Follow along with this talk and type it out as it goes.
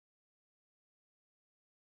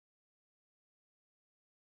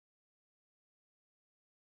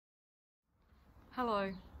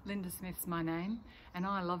Hello, Linda Smith's my name, and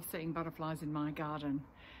I love seeing butterflies in my garden.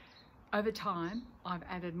 Over time, I've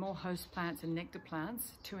added more host plants and nectar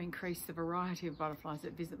plants to increase the variety of butterflies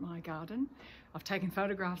that visit my garden. I've taken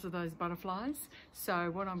photographs of those butterflies,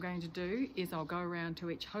 so what I'm going to do is I'll go around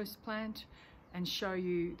to each host plant and show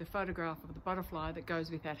you the photograph of the butterfly that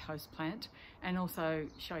goes with that host plant, and also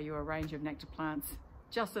show you a range of nectar plants,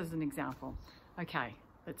 just as an example. Okay,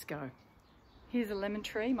 let's go. Here's a lemon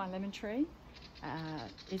tree, my lemon tree.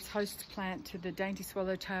 It's host plant to the dainty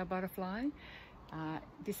swallowtail butterfly.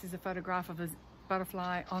 This is a photograph of a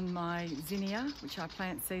butterfly on my zinnia, which I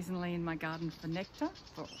plant seasonally in my garden for nectar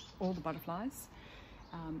for all the butterflies.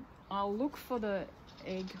 I'll look for the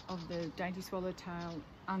egg of the dainty swallowtail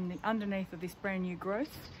underneath of this brand new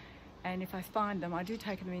growth, and if I find them, I do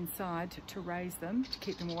take them inside to raise them, to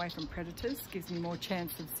keep them away from predators. Gives me more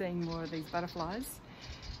chance of seeing more of these butterflies.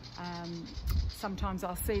 Sometimes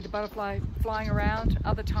I'll see the butterfly flying around,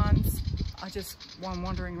 other times I'm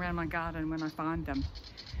wandering around my garden when I find them.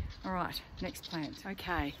 All right, next plant.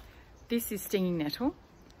 Okay, this is stinging nettle,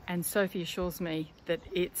 and Sophie assures me that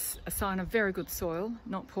it's a sign of very good soil,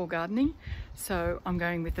 not poor gardening, so I'm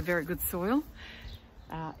going with the very good soil.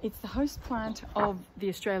 It's the host plant of the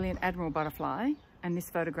Australian Admiral butterfly, and this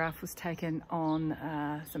photograph was taken on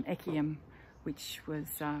some echium, which was,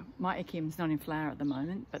 my echium's not in flower at the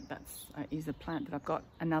moment, but that's is a plant that I've got,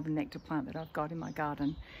 another nectar plant that I've got in my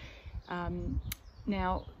garden.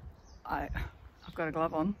 Now, I've got a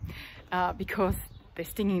glove on because they're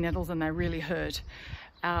stinging nettles and they really hurt.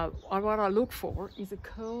 What I look for is a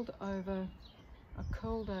curled over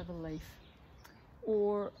leaf,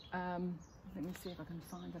 or let me see if I can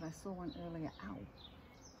find it. I saw one earlier. Ow!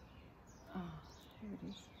 Oh, here it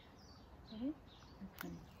is. Ready?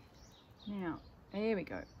 Okay. Now, there we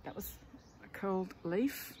go. That was a curled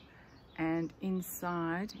leaf, and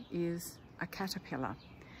inside is a caterpillar.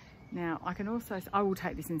 Now, I will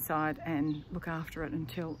take this inside and look after it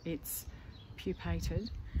until it's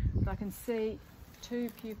pupated. But I can see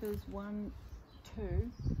two pupas, one's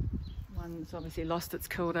obviously lost its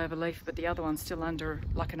curled over leaf, but the other one's still under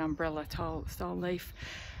like an umbrella style leaf.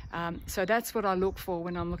 So that's what I look for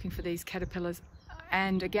when I'm looking for these caterpillars.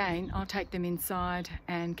 And again, I'll take them inside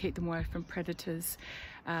and keep them away from predators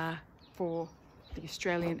for the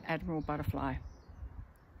Australian Admiral butterfly.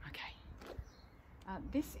 Okay.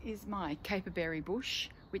 This is my caperberry bush,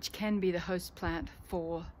 which can be the host plant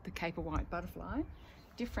for the caper white butterfly.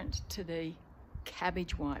 Different to the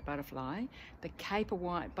cabbage white butterfly, the caper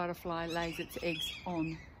white butterfly lays its eggs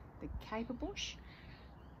on the caper bush.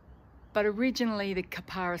 But originally the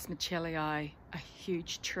Capparis Michellii, a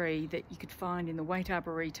huge tree that you could find in the Waite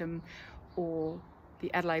Arboretum or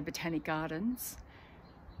the Adelaide Botanic Gardens.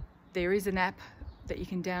 There is an app that you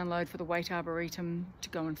can download for the Waite Arboretum to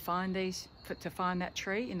go and find to find that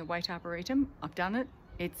tree in the Waite Arboretum. I've done it.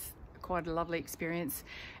 It's quite a lovely experience,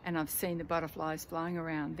 and I've seen the butterflies flying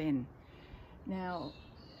around then. Now,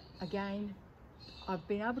 again, I've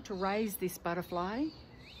been able to raise this butterfly.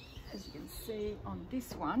 As you can see on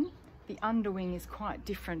this one, the underwing is quite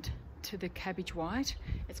different to the cabbage white.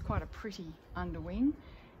 It's quite a pretty underwing,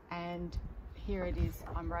 and here it is.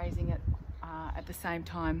 I'm raising it at the same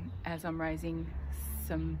time as I'm raising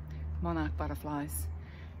some monarch butterflies.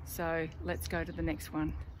 So let's go to the next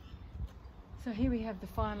one. So here we have the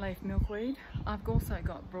fine leaf milkweed. I've also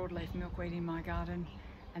got broadleaf milkweed in my garden,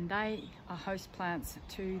 and they are host plants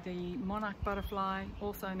to the monarch butterfly,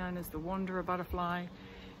 also known as the wanderer butterfly.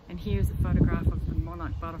 And here's a photograph of the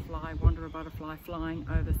monarch butterfly, wanderer butterfly, flying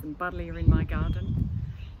over some buddleia in my garden.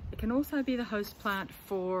 It can also be the host plant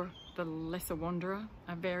for the lesser wanderer,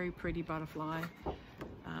 a very pretty butterfly,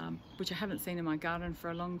 which I haven't seen in my garden for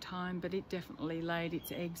a long time, but it definitely laid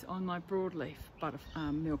its eggs on my broadleaf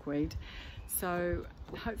milkweed. So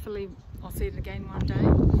hopefully I'll see it again one day.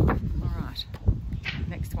 All right.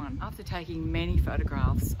 Next one. After taking many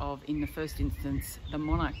photographs of, in the first instance, the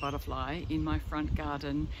monarch butterfly in my front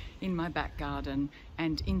garden, in my back garden,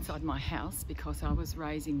 and inside my house because I was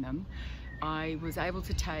raising them, I was able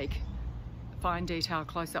to take fine detail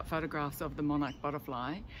close-up photographs of the monarch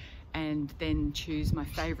butterfly and then choose my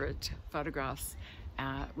favourite photographs,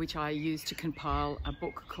 which I used to compile a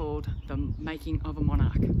book called The Making of a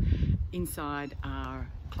Monarch. Inside are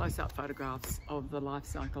close-up photographs of the life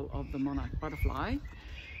cycle of the monarch butterfly,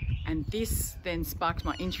 and this then sparked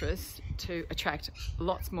my interest to attract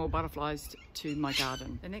lots more butterflies to my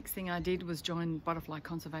garden. The next thing I did was join Butterfly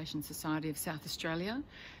Conservation Society of South Australia.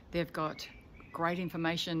 They've got great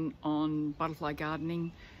information on butterfly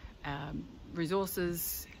gardening,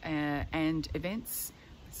 resources and events,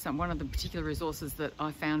 one of the particular resources that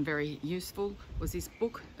I found very useful was this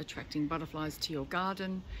book, Attracting Butterflies to Your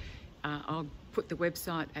Garden. I'll put the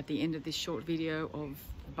website at the end of this short video of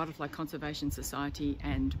the Butterfly Conservation Society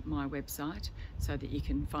and my website, so that you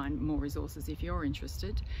can find more resources if you're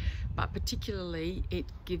interested. But particularly it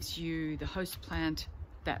gives you the host plant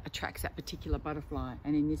that attracts that particular butterfly,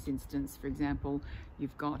 and in this instance, for example,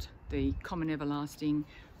 you've got the common everlasting,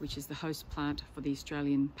 which is the host plant for the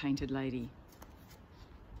Australian painted lady.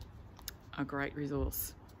 A great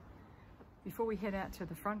resource. Before we head out to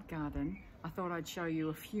the front garden, I thought I'd show you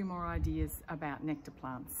a few more ideas about nectar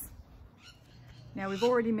plants. Now, we've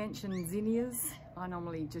already mentioned zinnias. I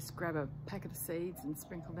normally just grab a packet of seeds and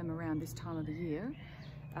sprinkle them around this time of the year.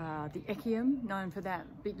 The echium, known for that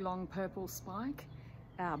big long purple spike.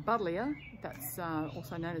 Buddleia, that's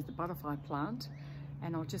also known as the butterfly plant.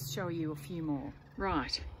 And I'll just show you a few more.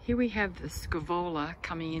 Right, here we have the scaevola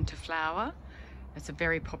coming into flower. It's a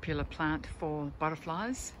very popular plant for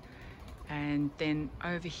butterflies. And then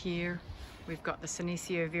over here, we've got the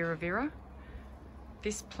Senecio vera vera.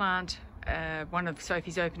 This plant, one of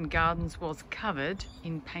Sophie's open gardens, was covered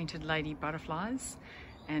in painted lady butterflies.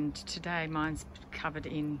 And today mine's covered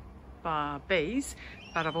in bees,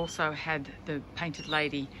 but I've also had the painted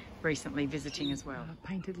lady recently visiting as well. A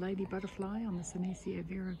painted lady butterfly on the Senecio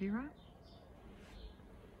vera vera.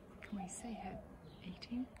 Can we see her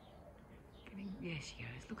eating? There she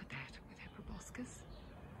goes, look at that, with her proboscis.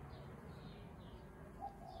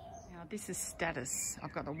 Now this is Status.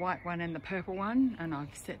 I've got the white one and the purple one, and I've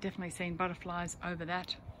definitely seen butterflies over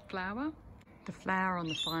that flower. The flower on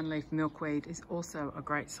the fine leaf milkweed is also a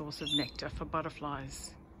great source of nectar for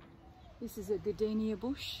butterflies. This is a gardenia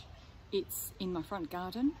bush. It's in my front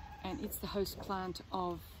garden, and it's the host plant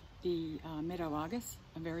of the meadow argus,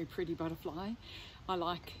 a very pretty butterfly. I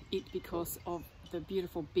like it because of the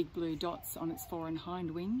beautiful big blue dots on its fore and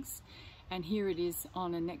hind wings. And here it is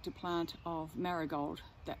on a nectar plant of marigold.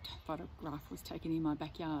 That photograph was taken in my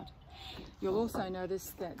backyard. You'll also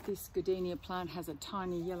notice that this gardenia plant has a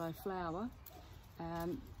tiny yellow flower.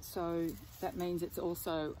 So that means it's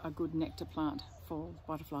also a good nectar plant for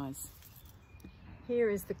butterflies. Here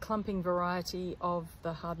is the clumping variety of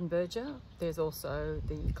the Hardenberger. There's also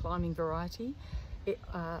the climbing variety,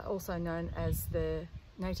 also known as the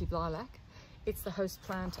native lilac. It's the host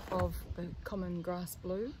plant of the common grass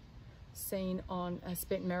blue, seen on a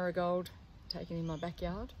spent marigold taken in my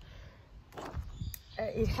backyard.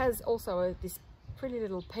 It has also this pretty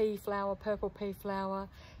little pea flower, purple pea flower.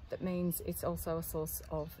 That means it's also a source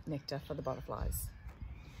of nectar for the butterflies.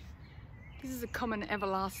 This is a common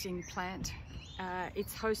everlasting plant.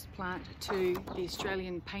 It's host plant to the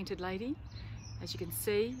Australian painted lady. As you can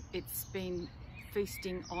see, it's been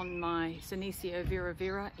feasting on my Senecio vera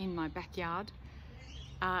vera in my backyard.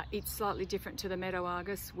 It's slightly different to the meadow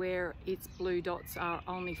argus, where its blue dots are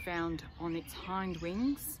only found on its hind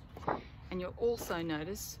wings. And you'll also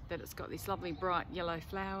notice that it's got this lovely bright yellow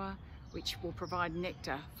flower, which will provide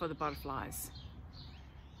nectar for the butterflies.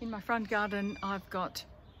 In my front garden, I've got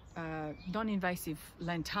non-invasive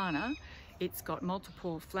lantana. It's got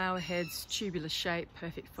multiple flower heads, tubular shape,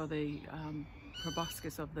 perfect for the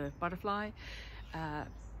proboscis of the butterfly.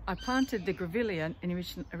 I planted the grevillea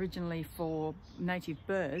originally for native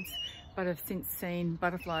birds, but I've since seen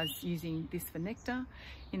butterflies using this for nectar.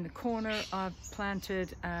 In the corner, I've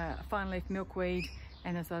planted a fine leaf milkweed,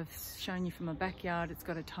 and as I've shown you from my backyard, it's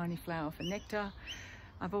got a tiny flower for nectar.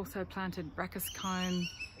 I've also planted brachyscomb,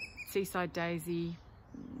 seaside daisy,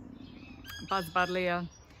 buzz buddleia.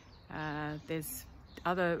 There's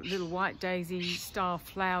other little white daisy style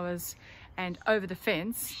flowers, and over the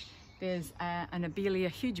fence there's an abelia,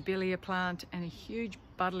 huge abelia plant and a huge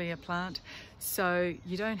buddleia plant, so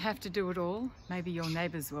you don't have to do it all. Maybe your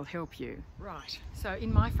neighbours will help you. Right, so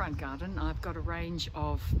in my front garden I've got a range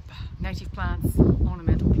of native plants,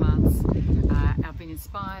 ornamental plants. I've been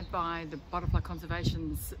inspired by the Butterfly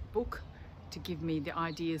Conservation's book to give me the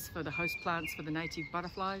ideas for the host plants for the native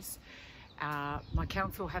butterflies. My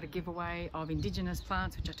council had a giveaway of indigenous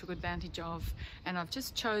plants, which I took advantage of, and I've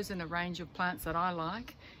just chosen a range of plants that I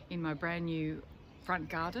like in my brand new front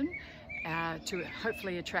garden to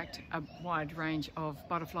hopefully attract a wide range of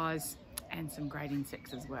butterflies and some great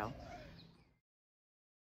insects as well.